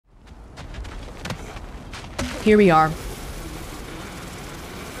here we are.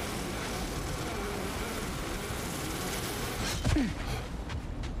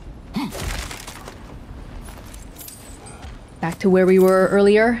 Back to where we were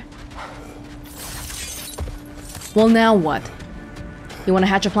earlier. Well, now what? You want to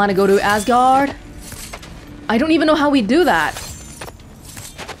hatch a plan to go to Asgard? I don't even know how we do that.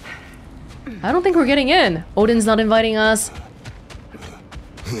 I don't think we're getting in. Odin's not inviting us.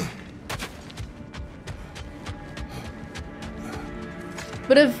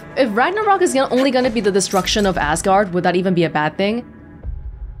 But if Ragnarok is only gonna be the destruction of Asgard, would that even be a bad thing?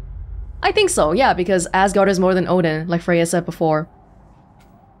 I think so, yeah, because Asgard is more than Odin, like Freya said before.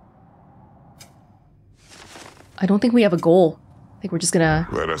 I don't think we have a goal. I think we're just gonna...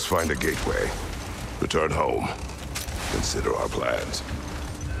 Let us find a gateway. Return home. Consider our plans.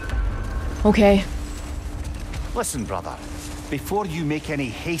 Okay. Listen, brother. Before you make any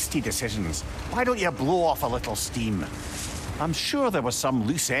hasty decisions, why don't you blow off a little steam? I'm sure there was some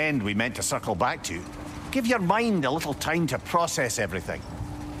loose end we meant to circle back to. Give your mind a little time to process everything.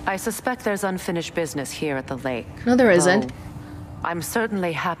 I suspect there's unfinished business here at the lake. No, there isn't. Though I'm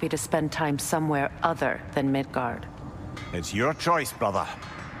certainly happy to spend time somewhere other than Midgard. It's your choice, brother.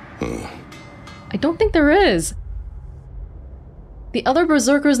 I don't think there is. The other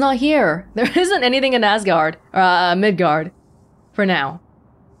berserker's not here. There isn't anything in Asgard, Midgard, for now.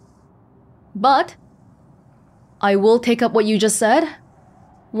 But I will take up what you just said.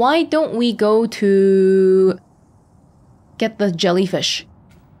 Why don't we go to get the jellyfish?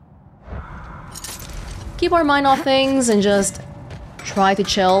 Keep our mind off things and just try to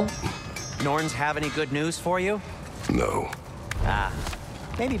chill. Norns have any good news for you? No. Ah,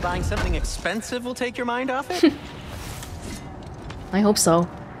 maybe buying something expensive will take your mind off it? I hope so.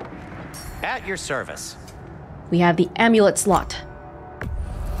 At your service. We have the amulet slot.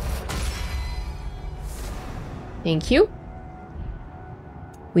 Thank you.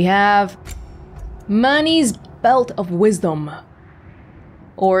 We have Mani's Belt of Wisdom.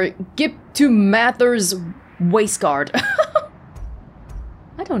 Or Gip to Mather's Waistguard.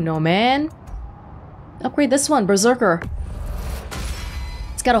 I don't know, man. Upgrade this one, Berserker.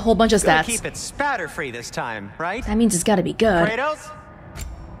 It's got a whole bunch of Gotta stats. keep it spatter-free this time, right? That means it's gotta be good. Kratos?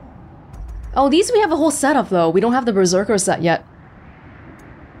 Oh, these we have a whole set of, though. We don't have the Berserker set yet.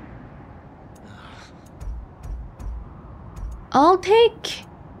 I'll take...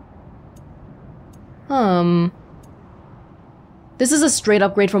 This is a straight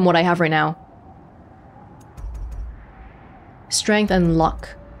upgrade from what I have right now. Strength and luck.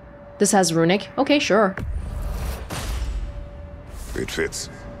 This has runic. Okay, sure. It fits.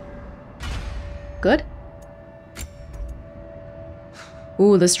 Good.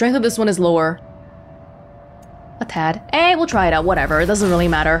 Ooh, the strength of this one is lower. A tad. Eh, we'll try it out, whatever. It doesn't really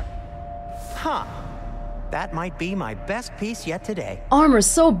matter. Huh. That might be my best piece yet today. Armor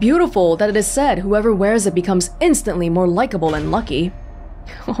so beautiful that it is said whoever wears it becomes instantly more likable and lucky.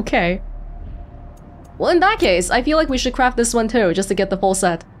 Okay. Well, in that case, I feel like we should craft this one too, just to get the full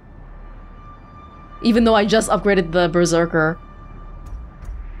set. Even though I just upgraded the Berserker.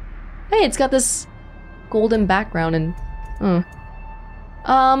 Hey, it's got this golden background and...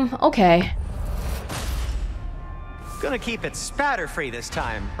 okay. Gonna keep it spatter-free this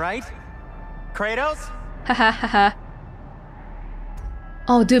time, right? Kratos? Hahaha.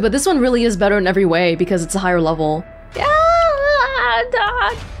 Oh, dude, but this one really is better in every way because it's a higher level.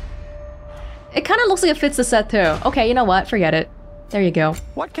 It kind of looks like it fits the set too. Okay, you know what? Forget it. There you go.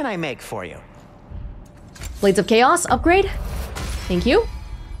 What can I make for you? Blades of Chaos upgrade. Thank you.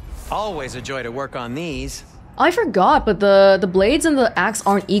 Always a joy to work on these. I forgot, but the blades and the axe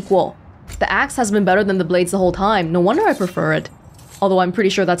aren't equal. The axe has been better than the blades the whole time. No wonder I prefer it. Although I'm pretty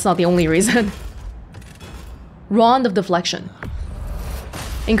sure that's not the only reason. Rond of Deflection.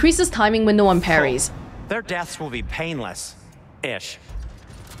 Increases timing window on parries. Their deaths will be painless-ish.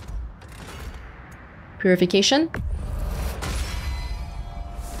 Purification.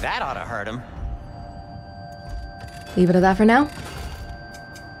 That ought to hurt him. Leave it at that for now.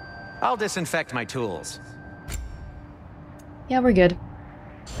 I'll disinfect my tools. Yeah, we're good.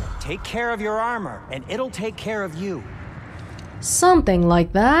 Take care of your armor, and it'll take care of you. Something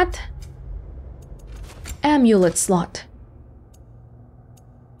like that. Amulet slot.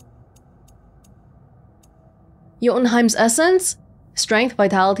 Jotunheim's Essence. Strength,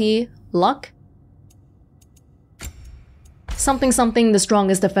 Vitality, Luck. Something something, the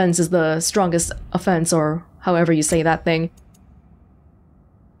strongest defense is the strongest offense, or however you say that thing.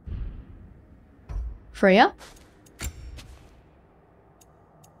 Freya.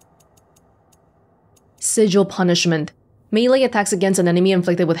 Sigil Punishment. Melee attacks against an enemy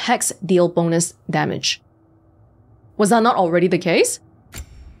inflicted with Hex deal bonus damage. Was that not already the case?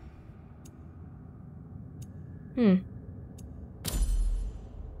 I'm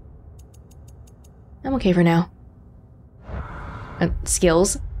okay for now.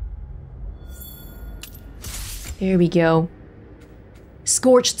 Skills. There we go.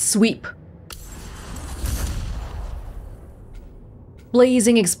 Scorched Sweep.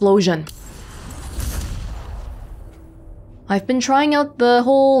 Blazing Explosion. I've been trying out the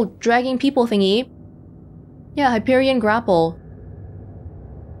whole dragging people thingy. Yeah, Hyperion Grapple.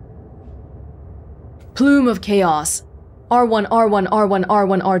 Plume of Chaos. R1, R1, R1,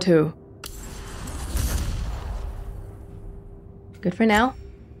 R1, R2. Good for now.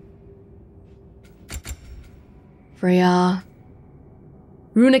 Freya.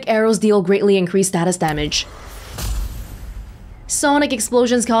 Runic arrows deal greatly increased status damage. Sonic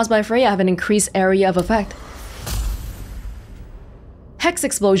explosions caused by Freya have an increased area of effect. Hex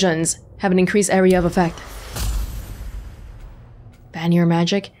explosions have an increased area of effect. Banner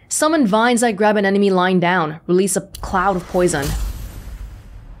magic. Summon vines that grab an enemy lying down. Release a cloud of poison.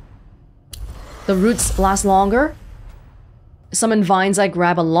 The roots last longer. Summon vines that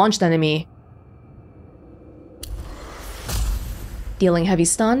grab a launched enemy. Dealing heavy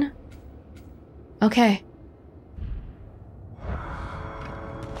stun. Okay.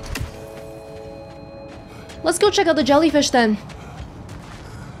 Let's go check out the jellyfish then.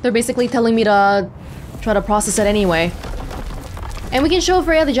 They're basically telling me to try to process it anyway. And we can show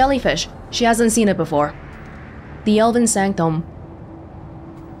Freya the jellyfish. She hasn't seen it before. The Elven Sanctum.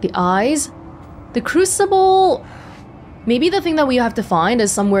 The eyes. The Crucible. Maybe the thing that we have to find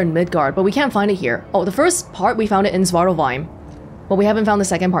is somewhere in Midgard, but we can't find it here. Oh, the first part we found it in Svartalfheim. But we haven't found the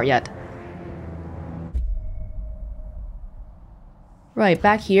second part yet. Right,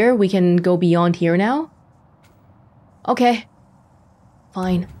 back here, we can go beyond here now. Okay.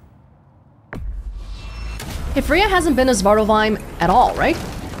 Fine. Hey, Freya hasn't been to Svartalfheim at all, right?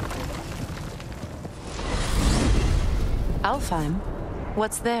 Alfhaim?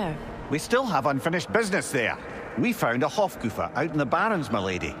 What's there? We still have unfinished business there. We found a Hafgufa out in the Barrens, my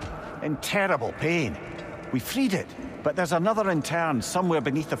lady. In terrible pain. We freed it, but there's another interned somewhere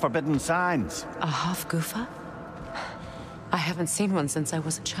beneath the Forbidden Sands. A Hafgufa? I haven't seen one since I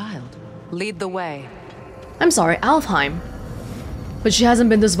was a child. Lead the way. I'm sorry, Alfhaim. But she hasn't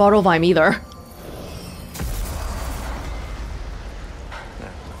been to Svartalfheim either.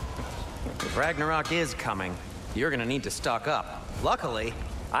 If Ragnarok is coming, you're gonna need to stock up. Luckily,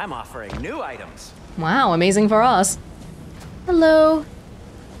 I'm offering new items. Wow, amazing for us. Hello.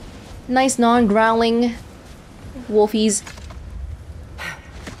 Nice non-growling wolfies.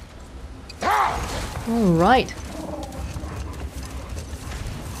 Alright.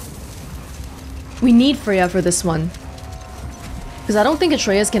 We need Freya for this one. Because I don't think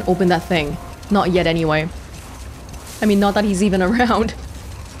Atreus can open that thing. Not yet anyway. I mean, not that he's even around.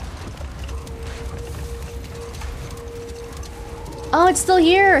 Oh, it's still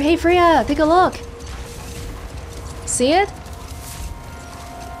here! Hey Freya, take a look! See it?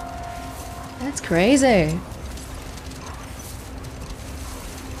 That's crazy.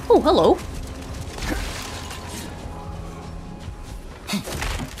 Oh, hello.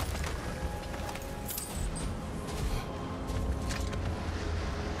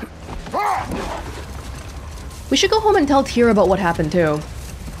 We should go home and tell Tyr about what happened too.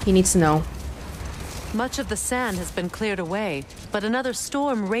 He needs to know. Much of the sand has been cleared away, but another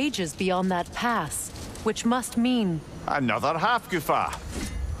storm rages beyond that pass, which must mean... Another Hafgufa.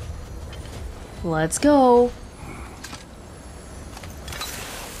 Let's go.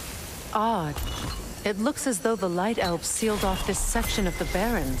 Odd. It looks as though the Light Elves sealed off this section of the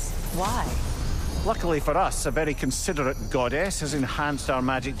Barrens. Why? Luckily for us, a very considerate goddess has enhanced our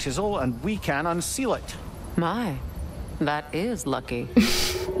magic chisel, and we can unseal it. My, that is lucky.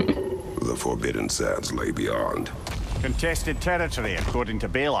 The Forbidden Sands lay beyond. Contested territory, according to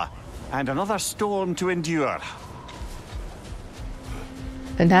Bela, and another storm to endure.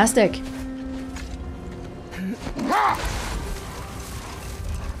 Fantastic.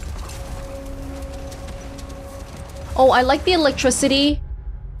 Oh, I like the electricity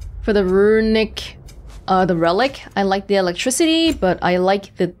for the runic, the relic. I like the electricity, but I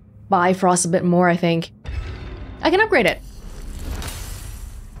like the Bifrost a bit more, I think. I can upgrade it.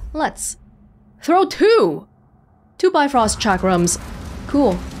 Let's throw two Bifrost chakrams.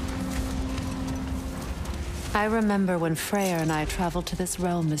 Cool. I remember when Freya and I traveled to this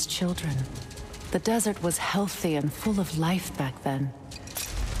realm as children. The desert was healthy and full of life back then.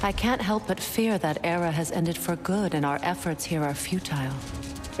 I can't help but fear that era has ended for good and our efforts here are futile.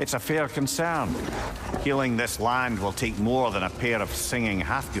 It's a fair concern. Healing this land will take more than a pair of singing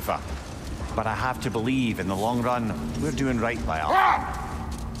Hafgufa. But I have to believe in the long run, we're doing right by Alfheim.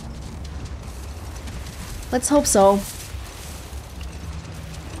 Let's hope so.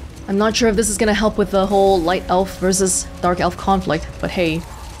 I'm not sure if this is gonna help with the whole light elf versus dark elf conflict, but hey.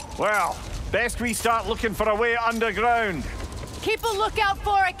 Well, best we start looking for a way underground. Keep a lookout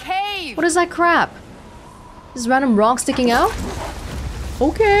for a cave! What is that crap? Is random rock sticking out?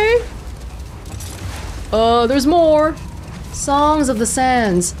 Okay. There's more. Songs of the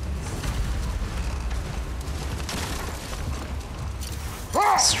Sands.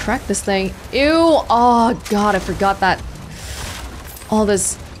 Let's track this thing. Ew! Oh god, I forgot that. All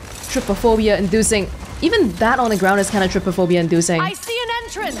this trypophobia inducing. Even that on the ground is kind of trypophobia inducing. I see an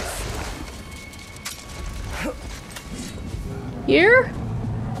entrance! Here?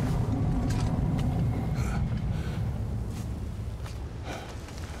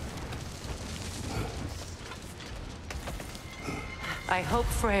 I hope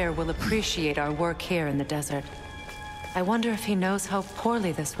Freyr will appreciate our work here in the desert. I wonder if he knows how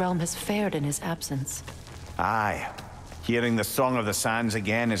poorly this realm has fared in his absence. Aye. Hearing the Song of the Sands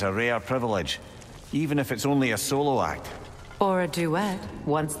again is a rare privilege, even if it's only a solo act. Or a duet,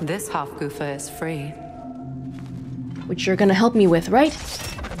 once this Hafgufa is free. Which you're gonna help me with, right?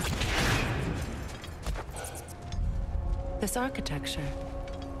 This architecture.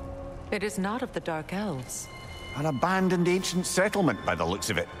 It is not of the Dark Elves. An abandoned ancient settlement by the looks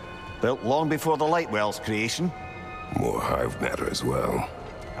of it. Built long before the Lightwell's creation. More hive matter as well.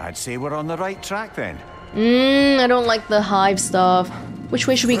 I'd say we're on the right track then. I don't like the hive stuff. Which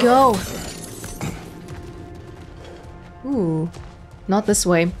way should we go? Ooh, not this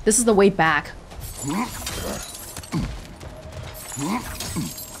way. This is the way back.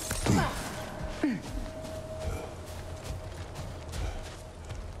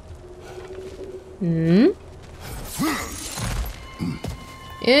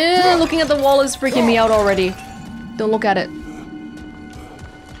 Yeah, looking at the wall is freaking me out already. Don't look at it.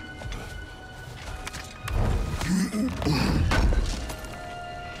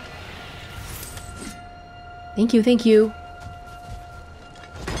 Thank you, thank you.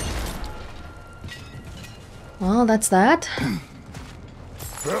 Well, that's that.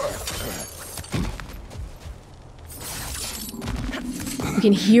 We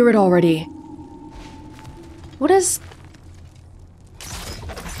can hear it already. What is...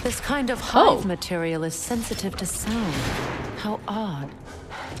 This kind of hive material is sensitive to sound. How odd.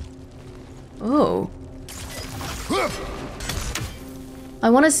 Oh. I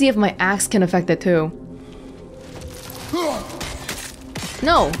want to see if my axe can affect it too.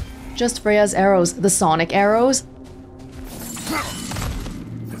 No, just Freya's arrows, the sonic arrows.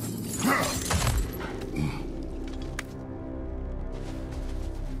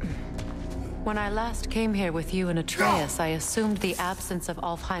 When I last came here with you and Atreus, I assumed the absence of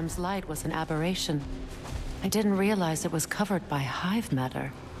Alfheim's light was an aberration. I didn't realize it was covered by hive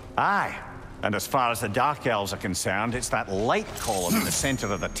matter. Aye. And as far as the Dark Elves are concerned, it's that light column in the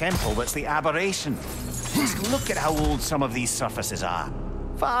center of the temple that's the aberration. Just look at how old some of these surfaces are.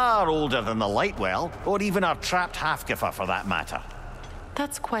 Far older than the Lightwell, or even our trapped Hafgufa for that matter.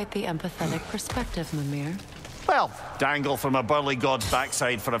 That's quite the empathetic perspective, Mimir. Well, dangle from a burly god's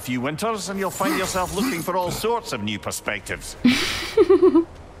backside for a few winters, and you'll find yourself looking for all sorts of new perspectives.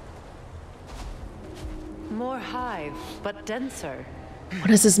 More hive, but denser.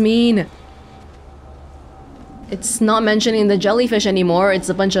 What does this mean? It's not mentioning the jellyfish anymore. It's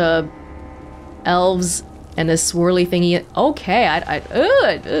a bunch of elves and a swirly thingy. Okay, I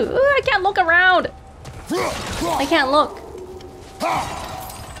can't look around. I can't look.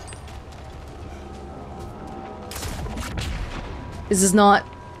 This is not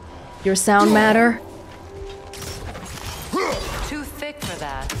your sound matter. Too thick for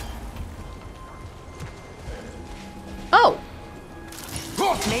that. Oh!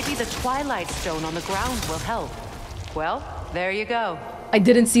 Maybe the Twilight Stone on the ground will help. Well, there you go. I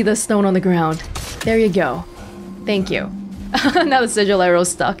didn't see the stone on the ground. There you go. Thank you. Now the sigil arrow's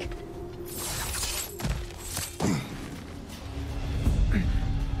stuck.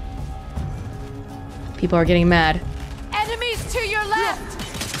 People are getting mad. Enemies to your left!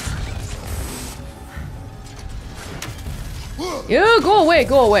 Yeah, go away,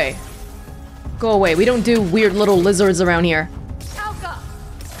 go away. Go away. We don't do weird little lizards around here.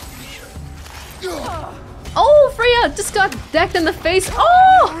 Oh, Freya just got decked in the face.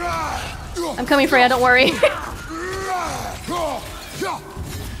 Oh! I'm coming, Freya, don't worry.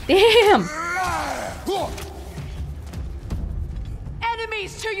 Damn!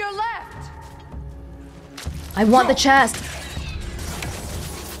 Enemies to your left! I want the chest.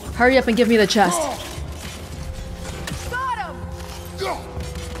 Hurry up and give me the chest. Got him!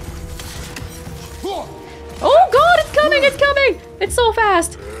 Oh god, it's coming, it's coming! It's so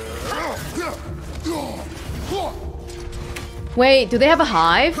fast! Wait, do they have a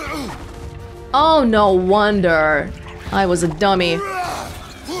hive? Oh, no wonder. I was a dummy.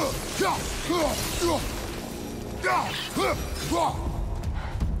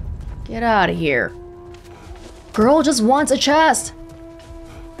 Get out of here. Girl just wants a chest.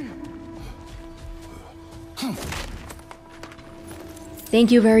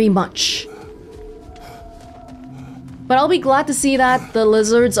 Thank you very much. But I'll be glad to see that the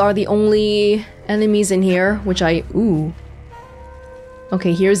lizards are the only enemies in here, which ooh.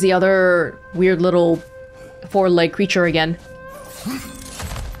 Okay, here's the other weird little four-legged creature again.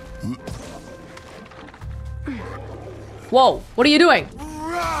 Whoa, what are you doing?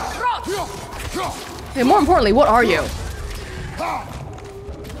 Hey, more importantly, what are you?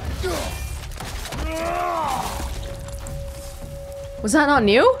 Was that not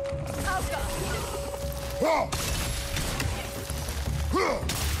new?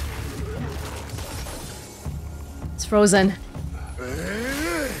 It's frozen.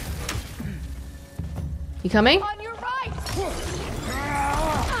 You coming? On your right.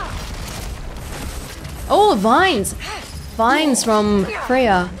 Oh, vines! Vines from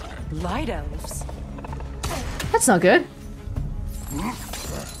Freya. Light elves. That's not good.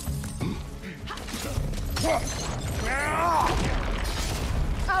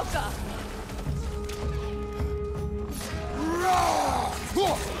 Alka.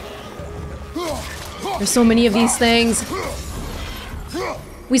 There's so many of these things.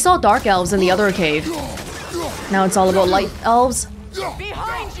 We saw dark elves in the other cave. Now it's all about light elves.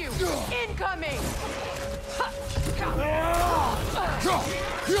 Behind you. Incoming.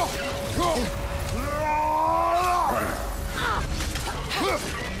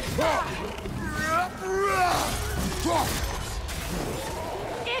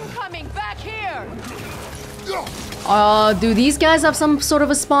 Incoming back here. Do these guys have some sort of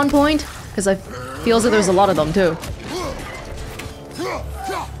a spawn point? Because I feel as if there's a lot of them too.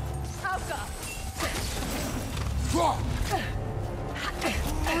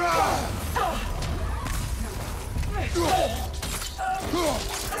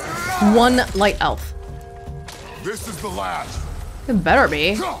 One light elf. This is the last. It better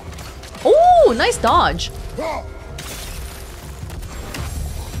be. Oh, nice dodge.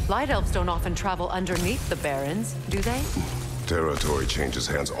 Light elves don't often travel underneath the barrens, do they? Territory changes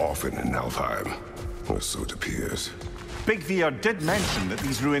hands often in Alfhaim, or so it appears. Big Veer did mention that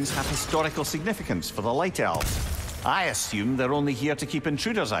these ruins have historical significance for the Light Elves. I assume they're only here to keep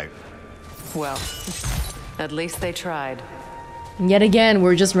intruders out. Well, at least they tried. Yet again,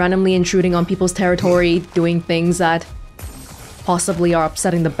 we're just randomly intruding on people's territory, doing things that possibly are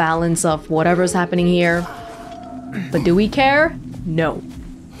upsetting the balance of whatever's happening here. But do we care? No.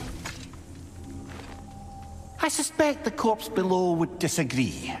 I suspect the corpse below would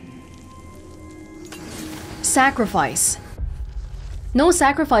disagree. Sacrifice. No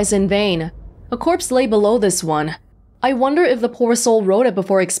sacrifice in vain. A corpse lay below this one. I wonder if the poor soul wrote it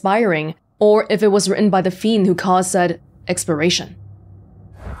before expiring, or if it was written by the fiend who caused said expiration.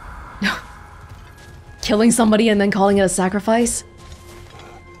 Killing somebody and then calling it a sacrifice?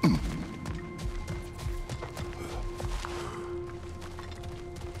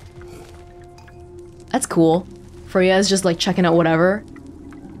 That's cool. Freya is just like checking out whatever.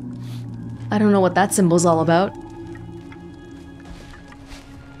 I don't know what that symbol's all about.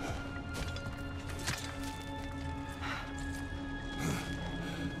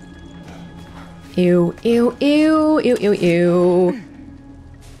 Ew, ew, ew, ew, ew, ew.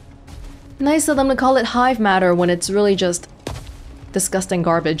 Nice of them to call it hive matter when it's really just disgusting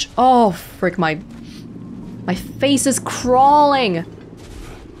garbage. Oh, frick, my face is crawling.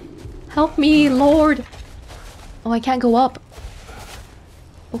 Help me, Lord. Oh, I can't go up.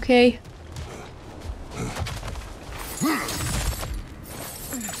 Okay.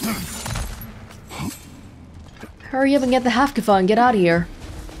 Hurry up and get the Hafgufa and get out of here.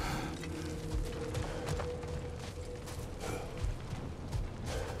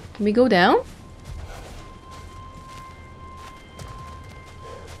 Can we go down?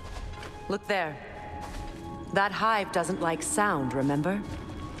 Look there. That hive doesn't like sound, remember?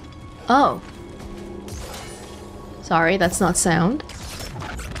 Oh. Sorry, that's not sound.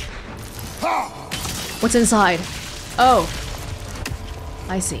 What's inside? Oh.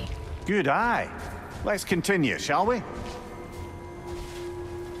 I see. Good eye. Let's continue, shall we?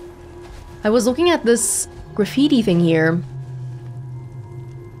 I was looking at this graffiti thing here.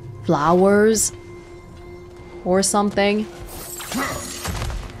 Flowers. Or something.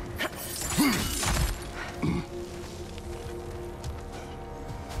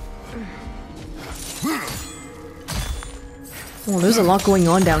 Oh, there's a lot going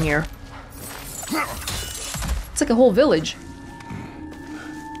on down here. It's like a whole village.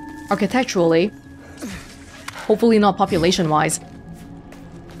 Architecturally. Hopefully not population-wise.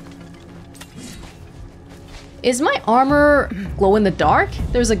 Is my armor glow in the dark?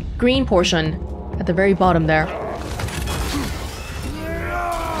 There's a green portion at the very bottom there.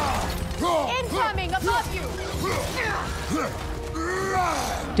 Incoming above you!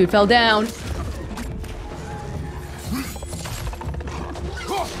 Dude fell down.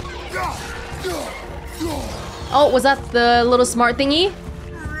 Oh, was that the little smart thingy?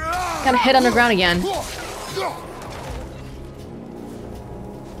 Gotta hit underground again.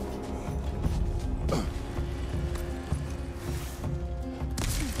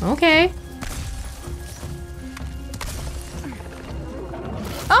 Okay.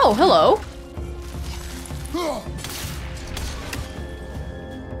 Oh, hello.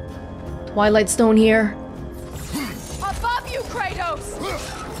 Twilight Stone here. Above you, Kratos!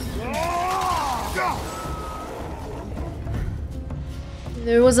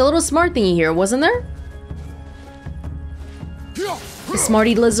 There was a little smart thingy here, wasn't there? The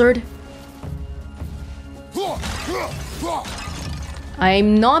smarty lizard.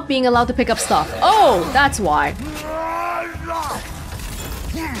 I'm not being allowed to pick up stuff. Oh, that's why.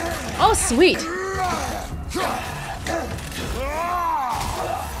 Oh, sweet.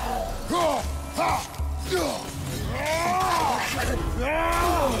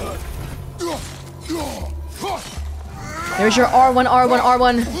 There's your R1, R1,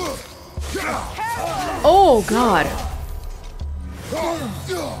 R1. Oh, God.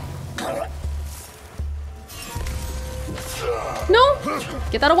 No!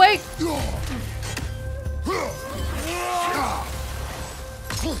 Get that away!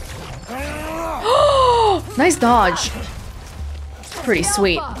 Nice dodge. Pretty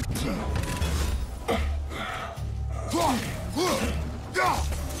sweet.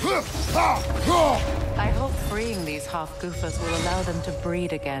 I hope freeing these Hafgufas will allow them to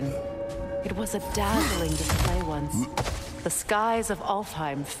breed again. It was a dazzling display once. The skies of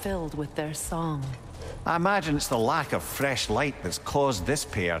Alfhaim filled with their song. I imagine it's the lack of fresh light that's caused this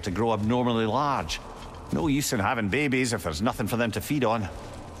pair to grow abnormally large. No use in having babies if there's nothing for them to feed on.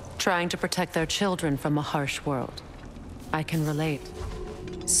 Trying to protect their children from a harsh world. I can relate.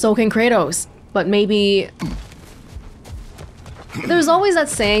 So can Kratos. But maybe... There's always that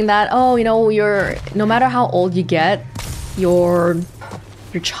saying that, oh, you know, no matter how old you get, your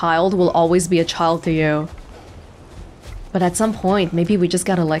child will always be a child to you. But at some point, maybe we just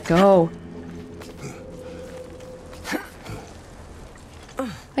gotta let go.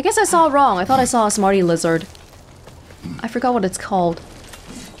 I guess I saw it wrong. I thought I saw a smarty lizard. I forgot what it's called.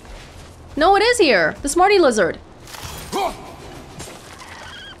 No, it is here! The smarty lizard!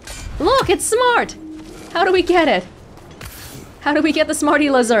 Look, it's smart! How do we get it? How do we get the smarty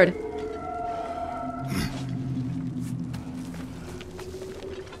lizard?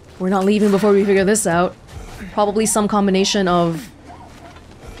 We're not leaving before we figure this out. Probably some combination of...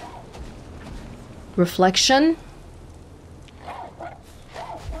 reflection?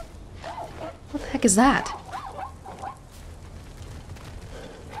 What the heck is that?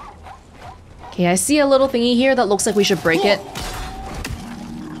 Okay, I see a little thingy here that looks like we should break it.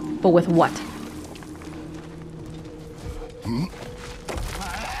 But with what?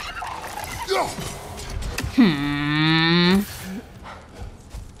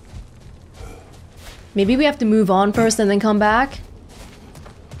 Maybe we have to move on first and then come back?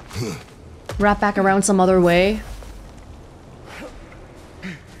 Wrap back around some other way?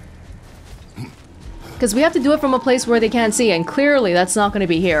 Because we have to do it from a place where they can't see, and clearly that's not going to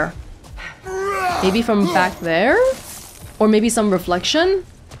be here. Maybe from back there? Or maybe some reflection?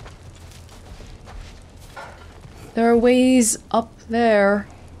 There are ways up there.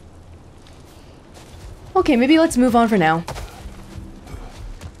 Okay, maybe let's move on for now.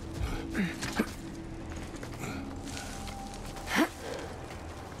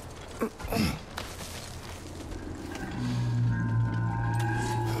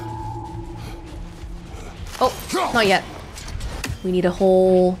 Oh, not yet. We need a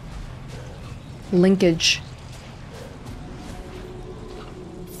whole linkage.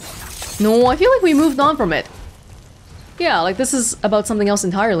 No, I feel like we moved on from it. Yeah, like this is about something else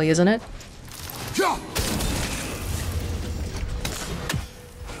entirely, isn't it?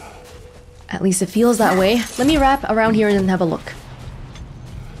 At least it feels that way. Let me wrap around here and have a look.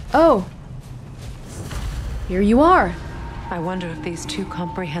 Oh. Here you are. I wonder if these two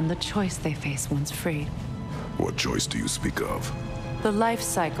comprehend the choice they face once freed. What choice do you speak of? The life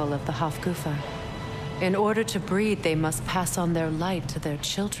cycle of the Hafgufa. In order to breed, they must pass on their light to their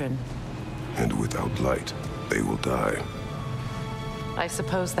children. And without light, they will die. I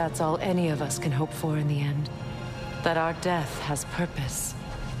suppose that's all any of us can hope for in the end. That our death has purpose.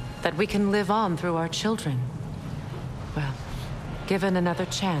 That we can live on through our children. Well, given another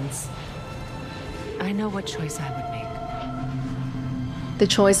chance, I know what choice I would make. The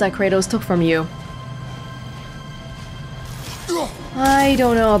choice that Kratos took from you. I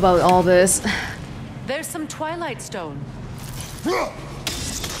don't know about all this. There's some Twilight Stone.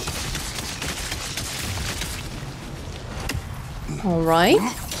 Alright.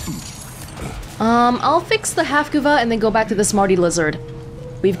 I'll fix the Hafgufa and then go back to the Smarty Lizard.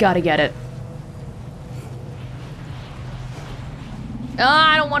 We've got to get it.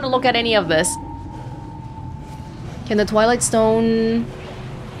 I don't want to look at any of this. Can the Twilight Stone...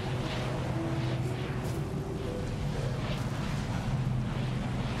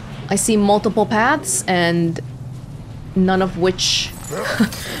 I see multiple paths, and none of which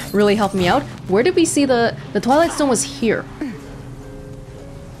really help me out. Where did we see the Twilight Stone was here.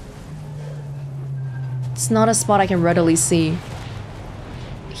 It's not a spot I can readily see.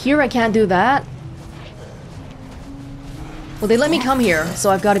 Here I can't do that. Well, they let me come here, so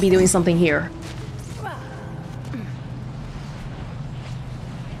I've got to be doing something here.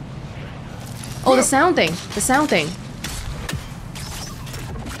 Oh, the sound thing. The sound thing.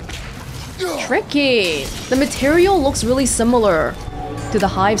 Tricky. The material looks really similar to the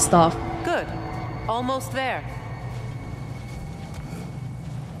hive stuff. Good. Almost there.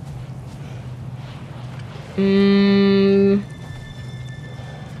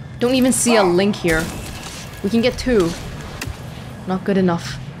 Don't even see a link here. We can get 2. Not good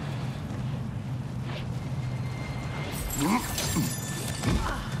enough.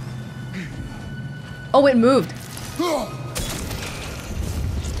 Oh, it moved.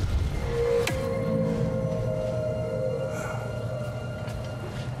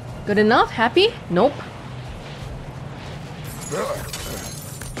 Good enough? Happy? Nope.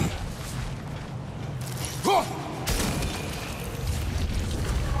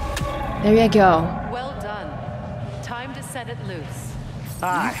 There you go. Well done. Time to set it loose.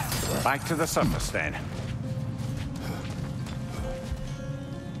 Aye, back to the surface then.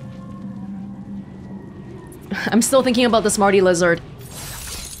 I'm still thinking about the Smarty Lizard.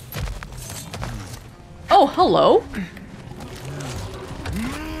 Oh, hello.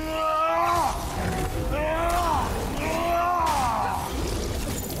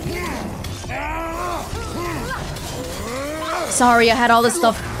 Sorry, I had all this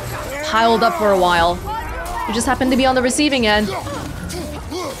stuff piled up for a while. You just happened to be on the receiving end.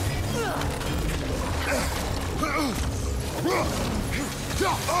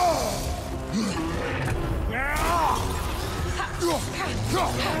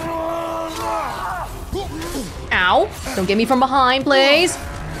 Ow! Don't get me from behind, please.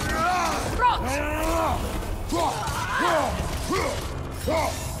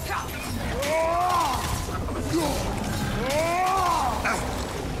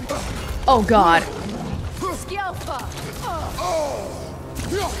 Oh god.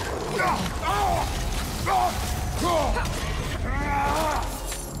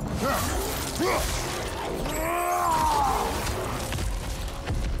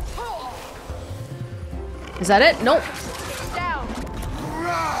 Is that it? Nope. Down.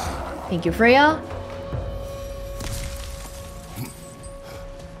 Thank you, Freya.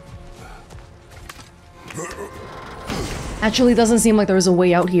 Actually, doesn't seem like there's a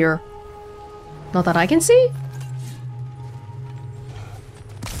way out here. Not that I can see.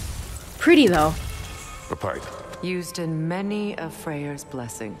 Pretty though. A pipe. Used in many of Freyr's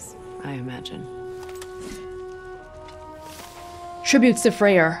blessings, I imagine. Tributes to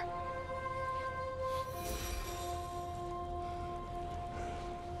Freyr.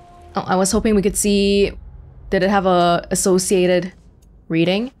 Oh, I was hoping we could see... Did it have a associated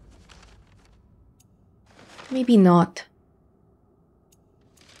reading? Maybe not.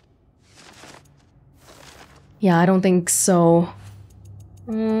 Yeah, I don't think so.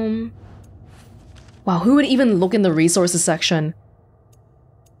 Wow, who would even look in the resources section?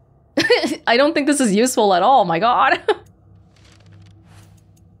 I don't think this is useful at all, my god.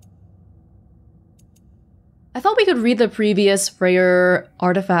 I thought we could read the previous Freyr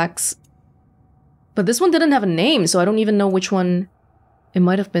artifacts. But this one didn't have a name, so I don't even know which one it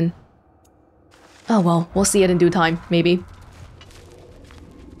might have been. Oh well, we'll see it in due time, maybe.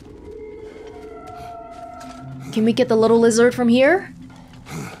 Can we get the little lizard from here?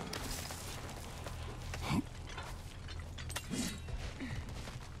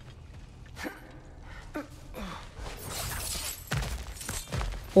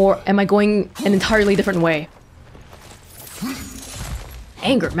 Or am I going an entirely different way?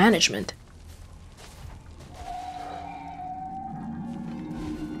 Anger management.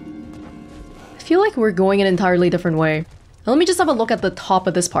 feel like we're going an entirely different way. Now, let me just have a look at the top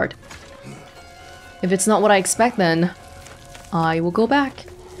of this part. If it's not what I expect, then I will go back.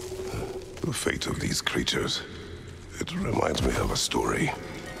 The fate of these creatures, it reminds me of a story.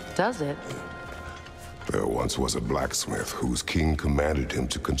 Does it? There once was a blacksmith whose king commanded him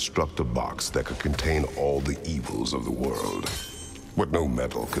to construct a box that could contain all the evils of the world. But no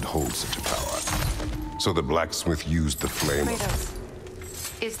metal could hold such a power. So the blacksmith used the flame of... Kratos,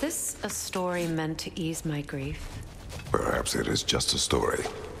 is this a story meant to ease my grief? Perhaps it is just a story.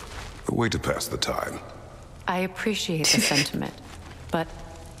 A way to pass the time. I appreciate the sentiment, but...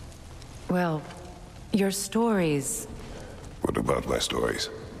 well, your stories... What about my stories?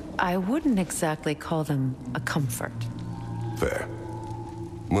 I wouldn't exactly call them a comfort. Fair.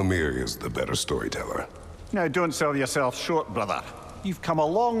 Mimir is the better storyteller. Now, don't sell yourself short, brother. You've come a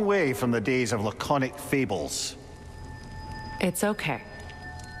long way from the days of laconic fables. It's okay.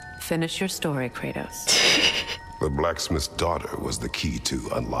 Finish your story, Kratos. The blacksmith's daughter was the key to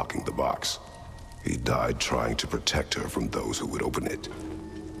unlocking the box. He died trying to protect her from those who would open it.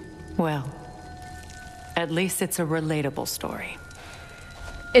 Well, at least it's a relatable story.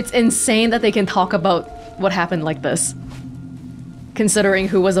 It's insane that they can talk about what happened like this. Considering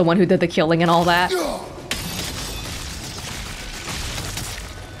who was the one who did the killing and all that.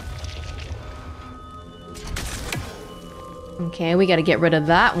 Okay, we gotta get rid of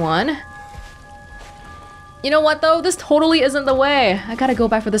that one. You know what though? This totally isn't the way. I gotta go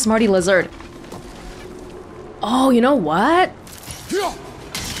back for the smarty lizard. Oh, you know what?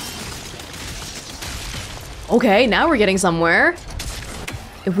 Okay, now we're getting somewhere.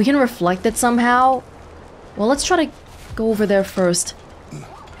 If we can reflect it somehow... well, let's try to go over there first.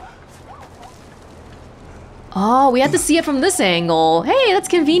 Oh, we had to see it from this angle. Hey, that's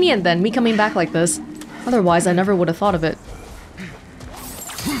convenient then, me coming back like this. Otherwise, I never would have thought of it.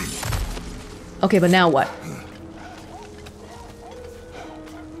 Okay, but now what?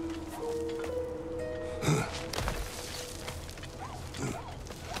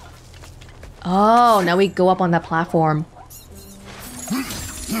 Oh, now we go up on that platform.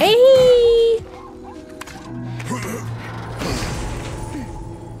 Hey!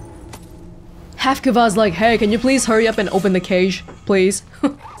 Hafgufa's like, hey, can you please hurry up and open the cage, please?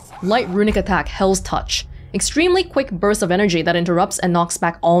 Light runic attack, Hell's Touch. Extremely quick burst of energy that interrupts and knocks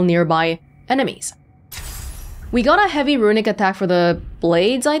back all nearby enemies. We got a heavy runic attack for the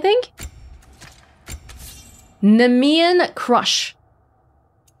blades, I think? Nemean Crush.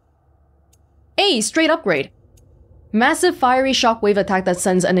 Hey, straight upgrade. Massive fiery shockwave attack that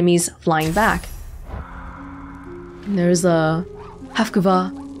sends enemies flying back. And there's a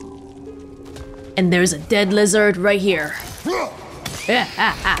Hafgufa. And there's a dead lizard right here.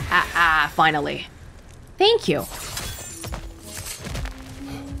 Finally. Thank you.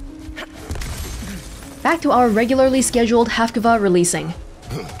 Back to our regularly scheduled Hafgufa releasing.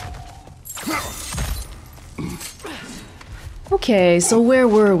 Okay, so where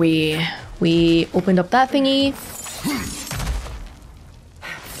were we? We opened up that thingy.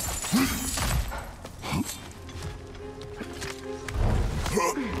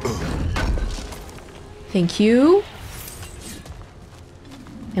 Thank you.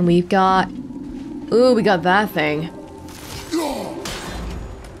 And we've got... ooh, we got that thing.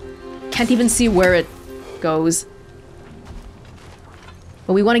 Can't even see where it goes.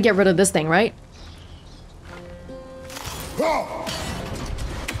 But we want to get rid of this thing, right?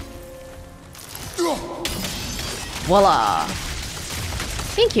 Voila!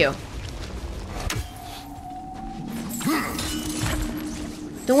 Thank you.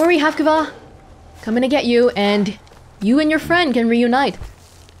 Don't worry, Hafgufa. Coming to get you, and you and your friend can reunite.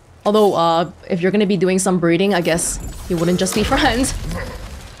 Although, if you're gonna be doing some breeding, I guess you wouldn't just be friends.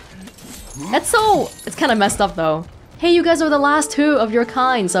 That's so... it's kind of messed up, though. Hey, you guys are the last two of your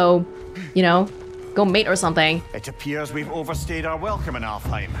kind, so, you know, go mate or something. It appears we've overstayed our welcome in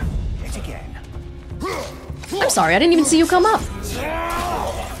Alfhaim. Yet again. I'm sorry, I didn't even see you come up.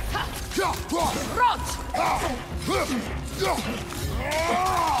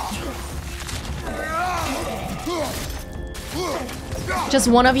 Just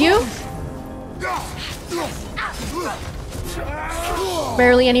one of you?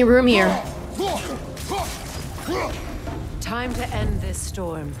 Barely any room here. Time to end this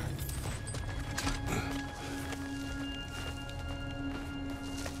storm.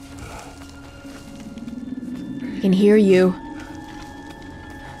 I can hear you.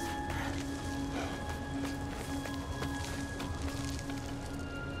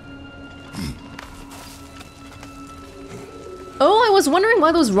 Oh, I was wondering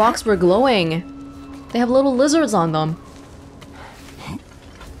why those rocks were glowing. They have little lizards on them.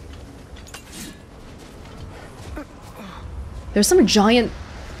 There's some giant,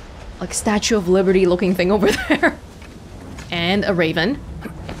 like, Statue of Liberty looking thing over there. And a raven.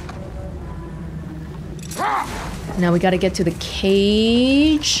 Now we gotta get to the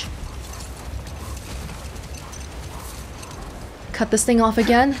cage. Cut this thing off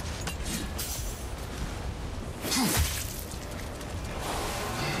again.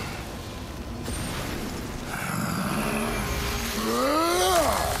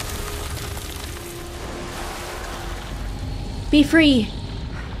 Be free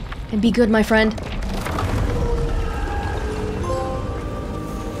and be good, my friend.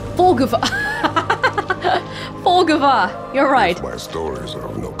 Hafgufa. Hafgufa, you're right. My stories are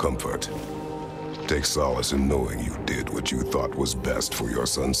of no comfort. Take solace in knowing you did what you thought was best for your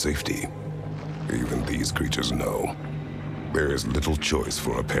son's safety. Even these creatures know. There is little choice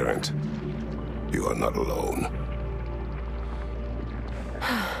for a parent. You are not alone.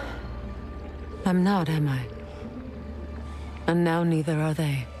 I'm not, am I? And now neither are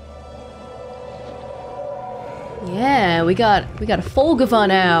they. Yeah, we got a Hafgufa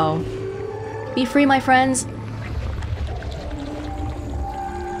now. Be free, my friends.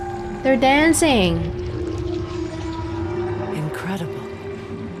 They're dancing. Incredible.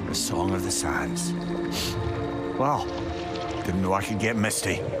 The Song of the Sands. Wow. Didn't know I could get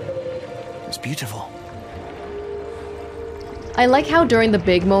misty. It's beautiful. I like how during the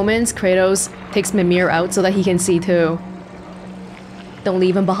big moments, Kratos takes Mimir out so that he can see too. Don't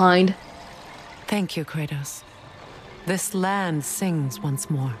leave him behind. Thank you, Kratos. This land sings once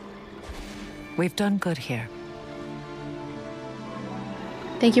more. We've done good here.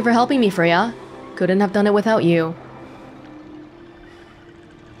 Thank you for helping me, Freya. Couldn't have done it without you.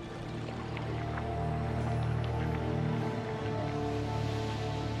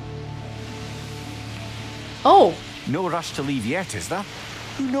 Oh! No rush to leave yet, is there?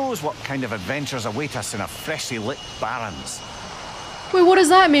 Who knows what kind of adventures await us in a freshly lit Barrens? Wait, what does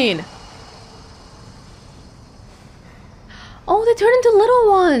that mean? Oh, they turn into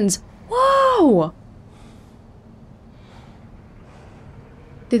little ones! Whoa!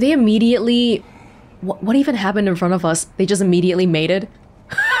 Did they immediately... What even happened in front of us? They just immediately mated?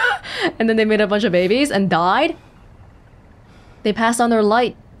 And then they made a bunch of babies and died? They passed on their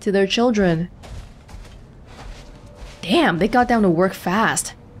light to their children. Damn, they got down to work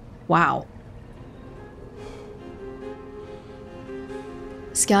fast. Wow.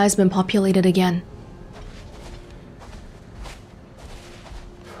 Sky's been populated again.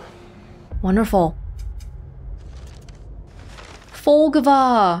 Wonderful.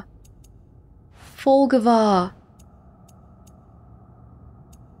 Hafgufa! Hafgufa!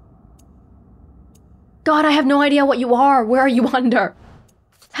 God, I have no idea what you are. Where are you under?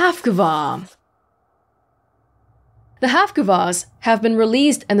 Hafgufa. The Hafgufas have been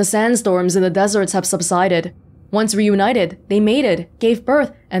released and the sandstorms in the deserts have subsided. Once reunited, they mated, gave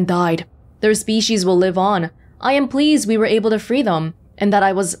birth, and died. Their species will live on. I am pleased we were able to free them, and that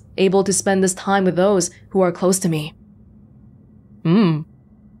I was able to spend this time with those who are close to me.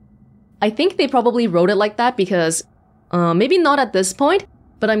 I think they probably wrote it like that because, maybe not at this point,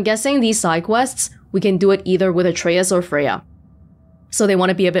 but I'm guessing these side quests, we can do it either with Atreus or Freya. So they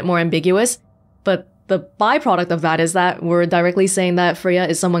want to be a bit more ambiguous, but the byproduct of that is that we're directly saying that Freya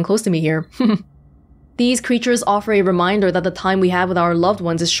is someone close to me here. These creatures offer a reminder that the time we have with our loved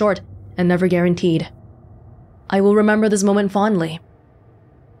ones is short and never guaranteed. I will remember this moment fondly.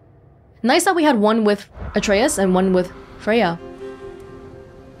 Nice that we had one with Atreus and one with Freya.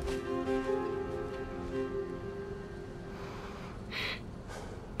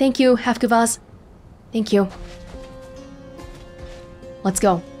 Thank you, Hafgufas. Thank you. Let's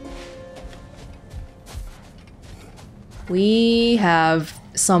go. We have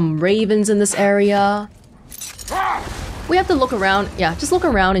some ravens in this area. We have to look around. Yeah, just look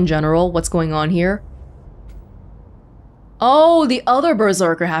around in general. What's going on here? Oh, the other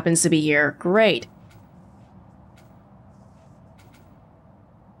berserker happens to be here. Great.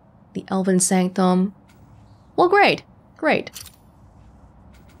 The Elven Sanctum. Well, great. Great.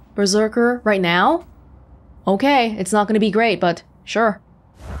 Berserker right now? Okay, it's not going to be great, but sure.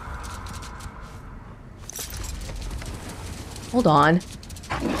 Hold on.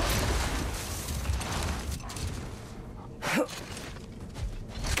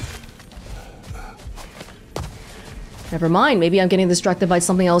 Never mind, maybe I'm getting distracted by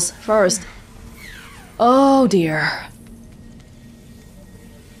something else first. Oh dear.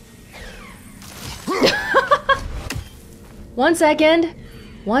 One second.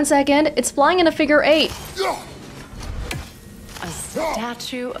 One second. It's flying in a figure 8. A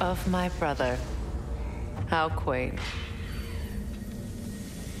statue of my brother. How quaint.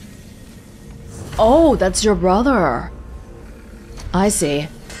 Oh, that's your brother. I see.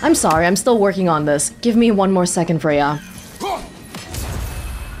 I'm sorry, I'm still working on this. Give me one more second, Freya.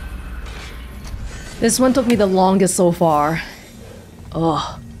 This one took me the longest so far.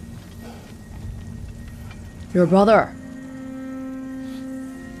 Ugh. Your brother.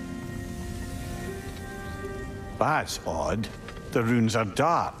 That's odd. The runes are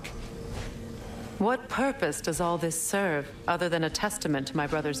dark. What purpose does all this serve, other than a testament to my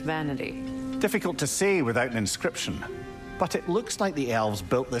brother's vanity? Difficult to say without an inscription. But it looks like the elves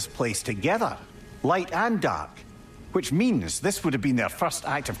built this place together, light and dark. Which means this would have been their first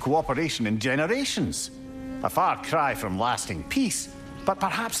act of cooperation in generations. A far cry from lasting peace, but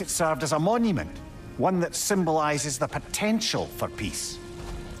perhaps it served as a monument. One that symbolizes the potential for peace.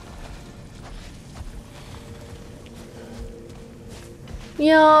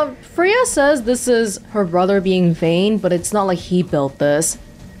 Yeah, Freya says this is her brother being vain, but it's not like he built this.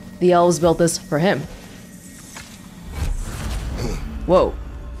 The elves built this for him. Whoa.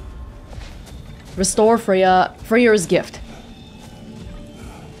 Restore Freya's gift.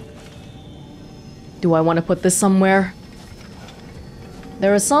 Do I want to put this somewhere?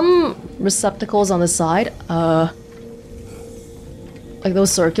 There are some receptacles on the side. Like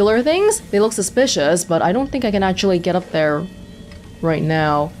those circular things? They look suspicious, but I don't think I can actually get up there right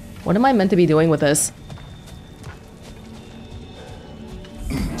now. What am I meant to be doing with this?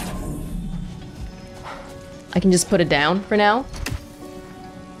 I can just put it down for now.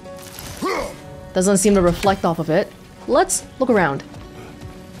 Doesn't seem to reflect off of it. Let's look around.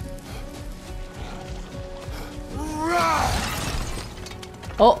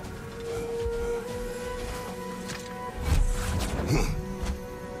 Oh.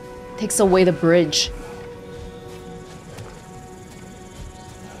 Takes away the bridge.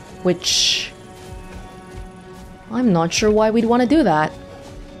 Which... I'm not sure why we'd want to do that.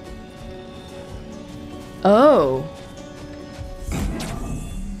 Oh.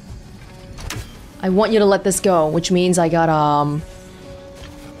 I want you to let this go, which means I got,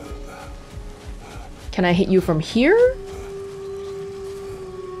 Can I hit you from here?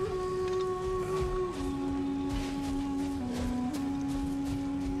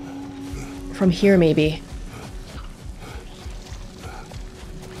 From here, maybe.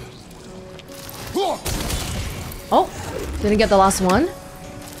 Oh, didn't get the last one.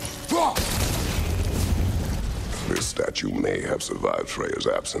 This statue may have survived Freya's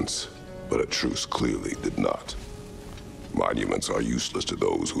absence, but a truce clearly did not. Monuments are useless to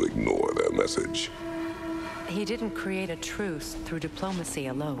those who ignore their message. He didn't create a truce through diplomacy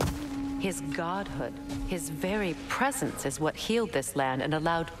alone. His godhood, his very presence is what healed this land and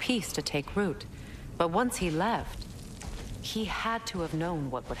allowed peace to take root. But once he left, he had to have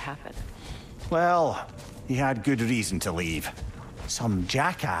known what would happen. Well, he had good reason to leave. Some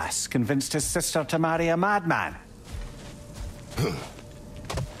jackass convinced his sister to marry a madman.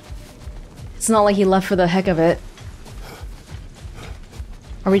 It's not like he left for the heck of it.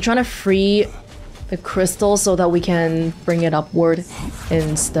 Are we trying to free the crystal so that we can bring it upward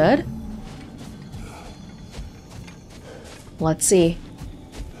instead? Let's see.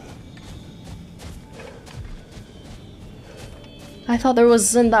 I thought there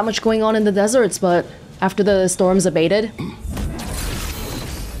wasn't that much going on in the deserts, but after the storms abated...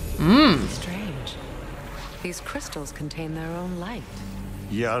 Strange. These crystals contain their own light.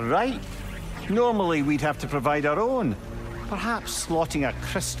 You're right. Normally we'd have to provide our own. Perhaps slotting a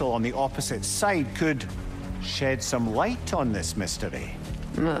crystal on the opposite side could shed some light on this mystery.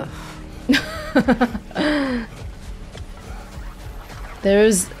 Ugh.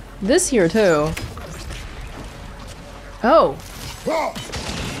 There's this here too. Oh.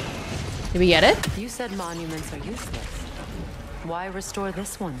 Did we get it? You said monuments are useless. Why restore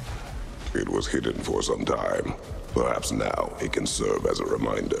this one? It was hidden for some time. Perhaps now it can serve as a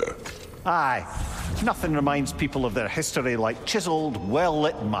reminder. Aye. Nothing reminds people of their history like chiseled,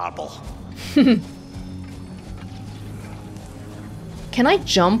 well-lit marble. Can I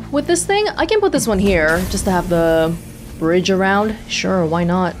jump with this thing? I can put this one here, just to have the bridge around. Sure, why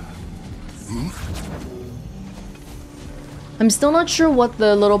not? I'm still not sure what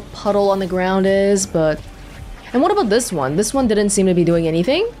the little puddle on the ground is, but... And what about this one? This one didn't seem to be doing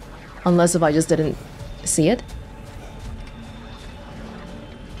anything. Unless if I just didn't see it.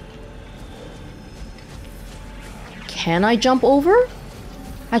 Can I jump over?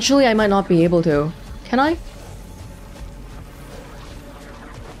 Actually, I might not be able to. Can I?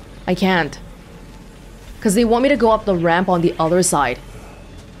 I can't. Because they want me to go up the ramp on the other side.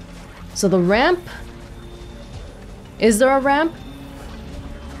 So the ramp... Is there a ramp?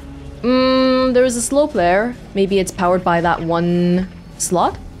 There's a slope there. Maybe it's powered by that one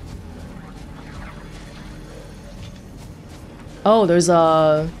slot? Oh, there's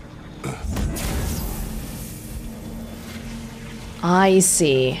a... I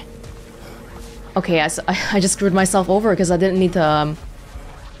see. Okay, I just screwed myself over because I didn't need to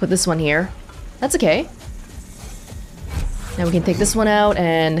put this one here. That's okay. Now we can take this one out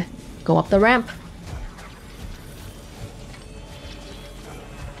and go up the ramp.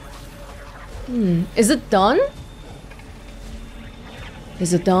 Is it done?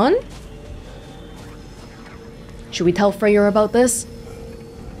 Is it done? Should we tell Freyr about this?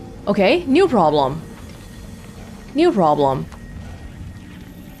 Okay, new problem. New problem.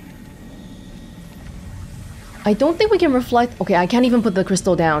 I don't think we can reflect... Okay, I can't even put the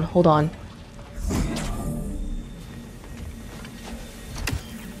crystal down. Hold on.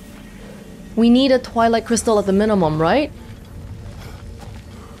 We need a twilight crystal at the minimum, right?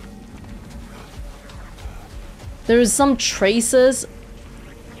 There's some traces.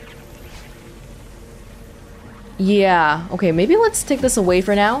 Yeah, okay, maybe let's take this away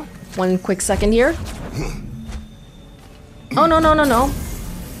for now. One quick second here. Oh, no, no, no, no.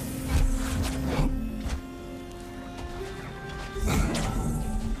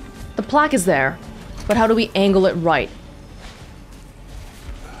 The plaque is there, but how do we angle it right?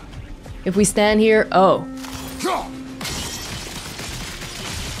 If we stand here, oh.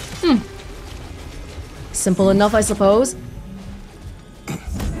 Simple enough, I suppose.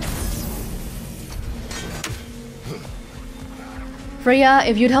 Freya,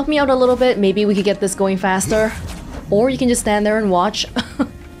 if you'd help me out a little bit, maybe we could get this going faster. Or you can just stand there and watch.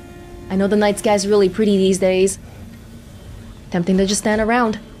 I know the night sky's really pretty these days. Tempting to just stand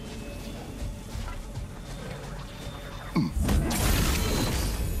around.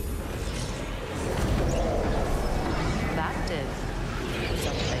 That did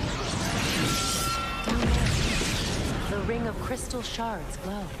something. Down there, the ring of crystal shards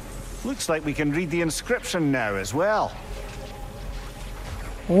glow. Looks like we can read the inscription now as well.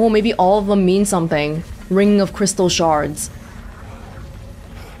 Oh, maybe all of them mean something. Ring of crystal shards.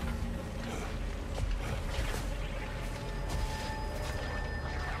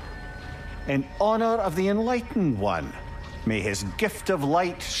 In honor of the Enlightened One, may his gift of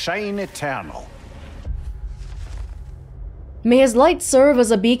light shine eternal. May his light serve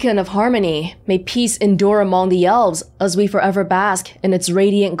as a beacon of harmony. May peace endure among the elves as we forever bask in its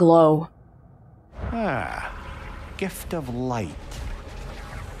radiant glow. Ah, gift of light.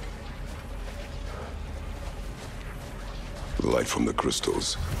 The light from the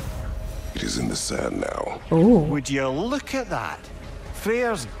crystals. It is in the sand now. Oh. Would you look at that?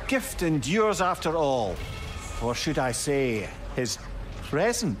 Freyr's gift endures after all. Or should I say, his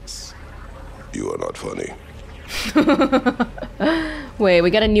presence? You are not funny. Wait, we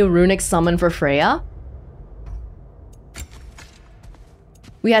got a new runic summon for Freya?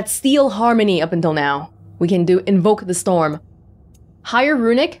 We had Steel Harmony up until now. We can do Invoke the Storm. Higher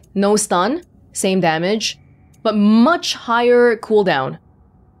runic, no stun, same damage, but much higher cooldown.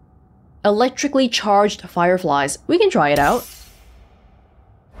 Electrically charged fireflies. We can try it out.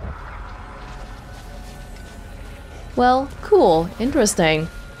 Well, cool. Interesting.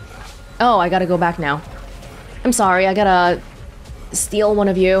 Oh, I gotta go back now. I'm sorry, I gotta steal one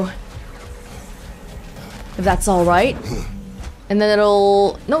of you. If that's alright. And then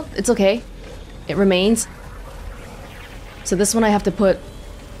it'll... No, it's okay. It remains. So this one I have to put...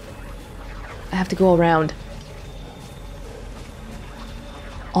 I have to go around.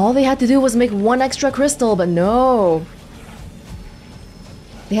 All they had to do was make one extra crystal, but no.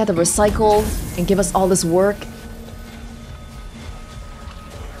 They had to recycle and give us all this work.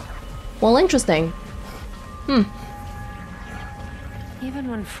 Well, interesting. Even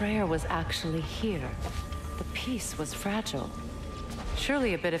when Freyr was actually here, the peace was fragile.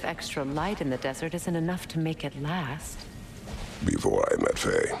 Surely a bit of extra light in the desert isn't enough to make it last. Before I met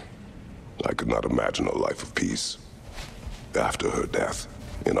Faye, I could not imagine a life of peace. After her death,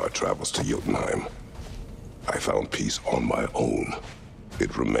 in our travels to Jotunheim, I found peace on my own.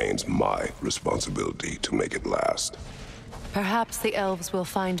 It remains my responsibility to make it last. Perhaps the elves will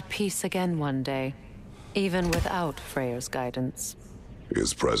find peace again one day, even without Freyr's guidance.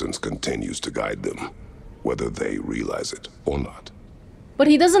 His presence continues to guide them, whether they realize it or not. But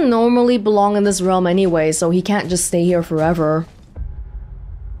he doesn't normally belong in this realm anyway, so he can't just stay here forever.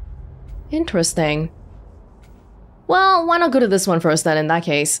 Interesting. Well, why not go to this one first then, in that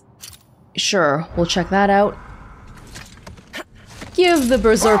case? Sure, we'll check that out. Give the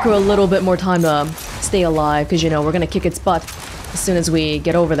Berserker a little bit more time to stay alive, because, you know, we're gonna kick its butt as soon as we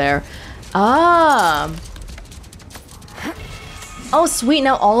get over there. Ah! Oh, sweet,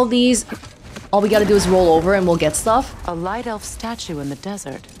 now all of these... All we gotta do is roll over and we'll get stuff. A light elf statue in the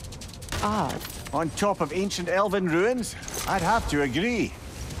desert. Odd. On top of ancient elven ruins? I'd have to agree.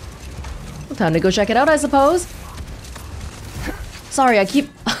 Well, time to go check it out, I suppose. Sorry, I keep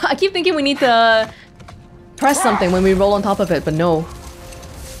thinking we need to press something when we roll on top of it, but no.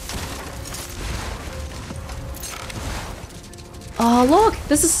 Oh, look!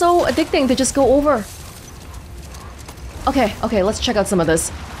 This is so addicting to just go over. Okay, okay, let's check out some of this.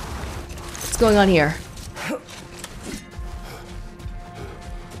 What's going on here?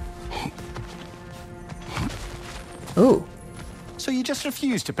 Ooh. So you just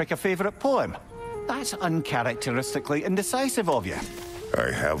refuse to pick a favorite poem? That's uncharacteristically indecisive of you.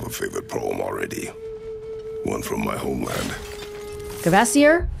 I have a favorite poem already. One from my homeland.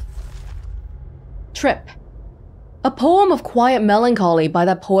 Kvasir? Trip. A poem of quiet melancholy by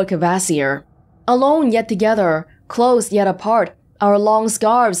that poet Kvasir. Alone yet together, close yet apart, our long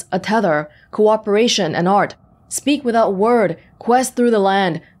scarves a tether, cooperation and art. Speak without word, quest through the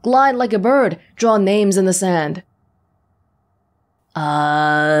land, glide like a bird, draw names in the sand.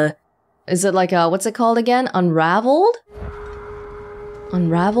 Is it like what's it called again? Unraveled?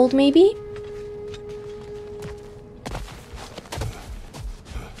 Unraveled, maybe?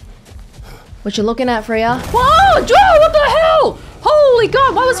 What you looking at, Freya? Whoa, Joe, what the hell? Holy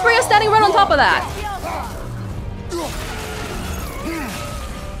God, why was Freya standing right on top of that?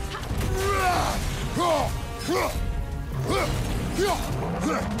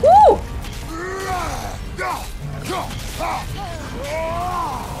 Woo!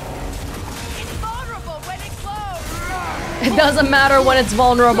 It's vulnerable when it glows. It doesn't matter when it's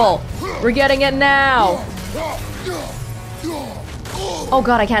vulnerable. We're getting it now. Oh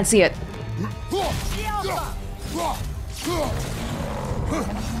God, I can't see it. The Alpha.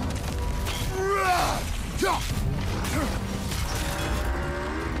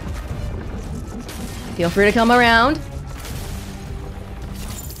 Feel free to come around.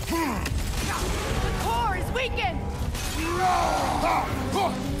 The core is weakened.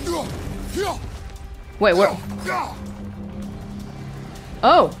 Wait, where?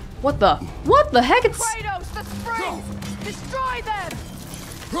 Oh, what the heck? It's Kratos, the springs. Destroy them.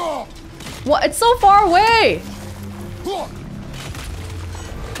 what? It's so far away.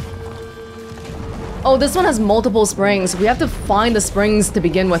 Oh, this one has multiple springs. We have to find the springs to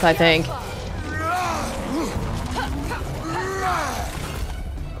begin with, I think.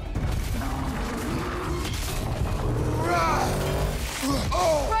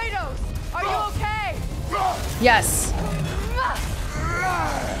 Kratos, are you okay? Yes.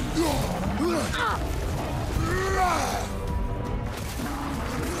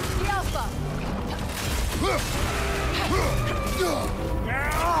 The Alpha.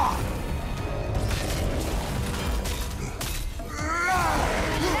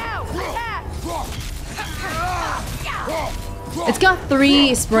 Now, attack. It's got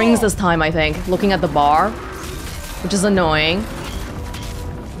 3 springs this time, I think, looking at the bar, which is annoying.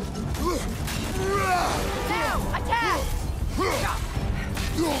 Now, attack.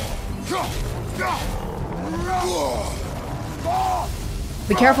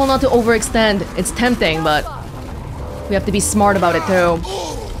 Be careful not to overextend. It's tempting, but we have to be smart about it too.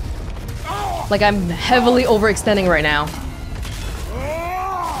 Like, I'm heavily overextending right now.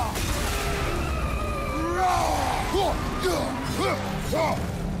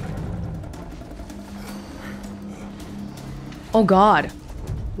 Oh God,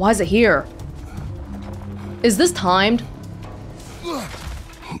 why is it here? Is this timed?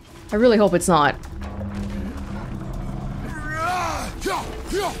 I really hope it's not.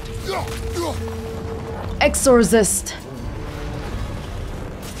 Exorcist.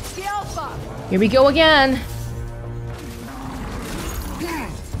 The Alpha. Here we go again.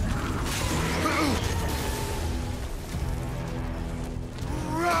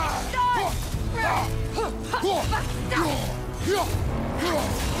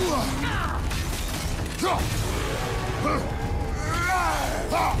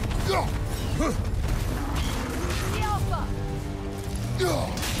 The Alpha.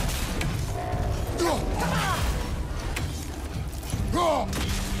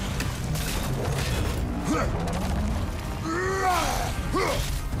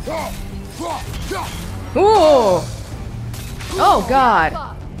 Ooh. Oh God.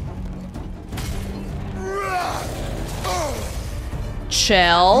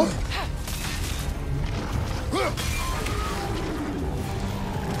 Chill.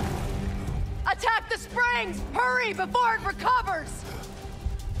 Attack the springs! Hurry before it recovers!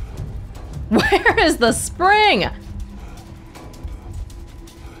 Where is the spring?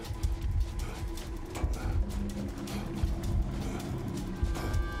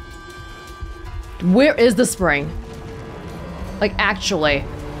 Where is the spring? Like, actually.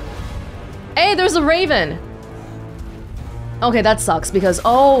 Hey, there's a raven! Okay, that sucks because...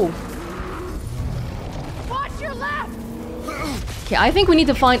 Oh! Watch your left! Okay, I think we need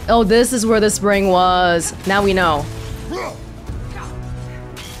to find... Oh, this is where the spring was. Now we know.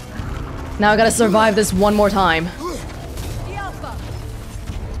 Now I gotta survive this one more time. The Alpha!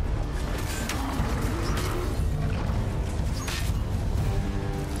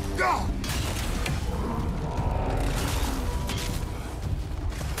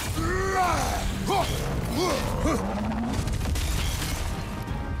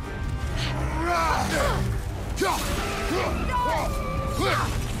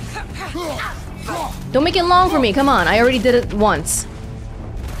 Don't make it long for me, come on. I already did it once.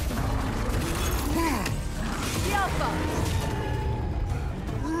 The Alpha!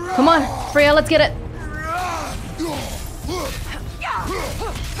 Come on, Freya, let's get it.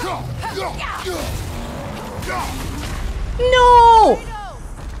 No!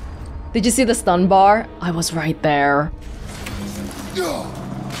 Did you see the stun bar? I was right there.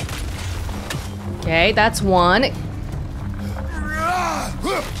 Okay, that's one.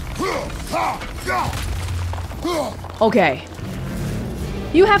 Okay.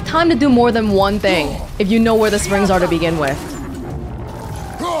 You have time to do more than one thing if you know where the springs are to begin with.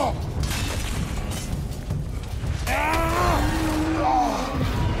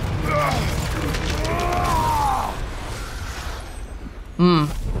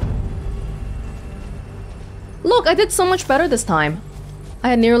 Look, I did so much better this time. I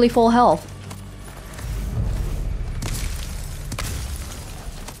had nearly full health.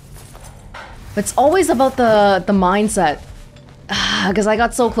 It's always about the mindset. Because I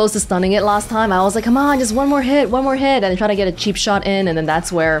got so close to stunning it last time. I was like, come on, just one more hit, and try to get a cheap shot in, and then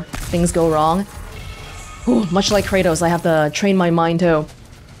that's where things go wrong. Ooh, much like Kratos, I have to train my mind too.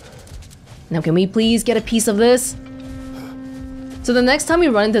 Now can we please get a piece of this? So the next time we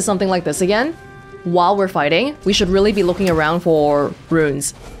run into something like this again, while we're fighting, we should really be looking around for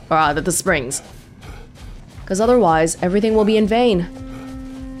runes. Or the springs. Because otherwise, everything will be in vain.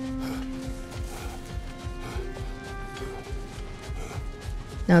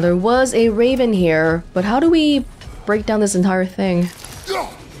 Now there was a raven here, but how do we break down this entire thing?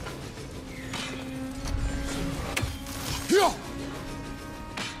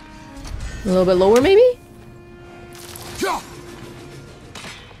 A little bit lower, maybe? That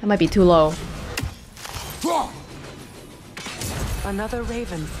might be too low. Another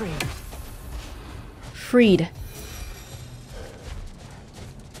raven free. Freed.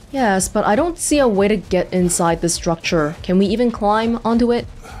 Yes, but I don't see a way to get inside this structure. Can we even climb onto it?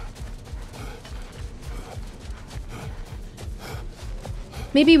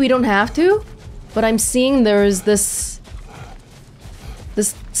 Maybe we don't have to, but I'm seeing there's this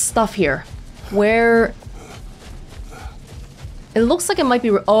stuff here where it looks like it might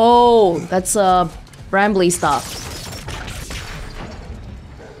be. Oh, that's brambly stuff.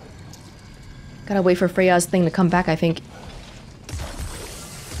 Gotta wait for Freya's thing to come back, I think.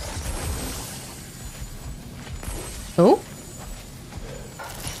 Oh?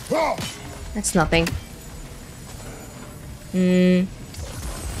 That's nothing.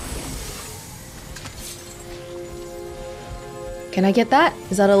 Can I get that?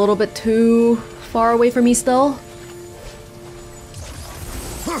 Is that a little bit too far away from me still?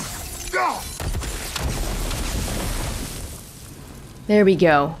 There we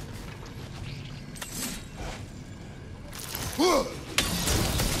go.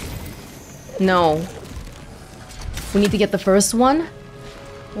 No. We need to get the first one?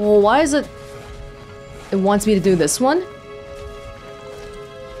 Well, why is it... It wants me to do this one?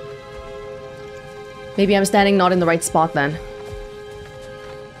 Maybe I'm standing not in the right spot then.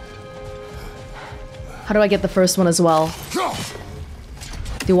 How do I get the first one as well?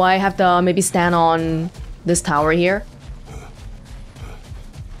 Do I have to maybe stand on this tower here?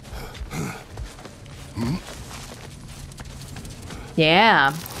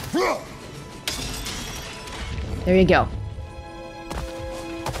 Yeah. There you go.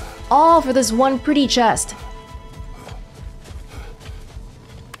 All for this one pretty chest.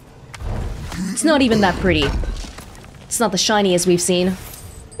 It's not even that pretty. It's not the shiniest we've seen.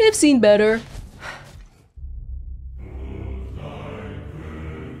 We've seen better.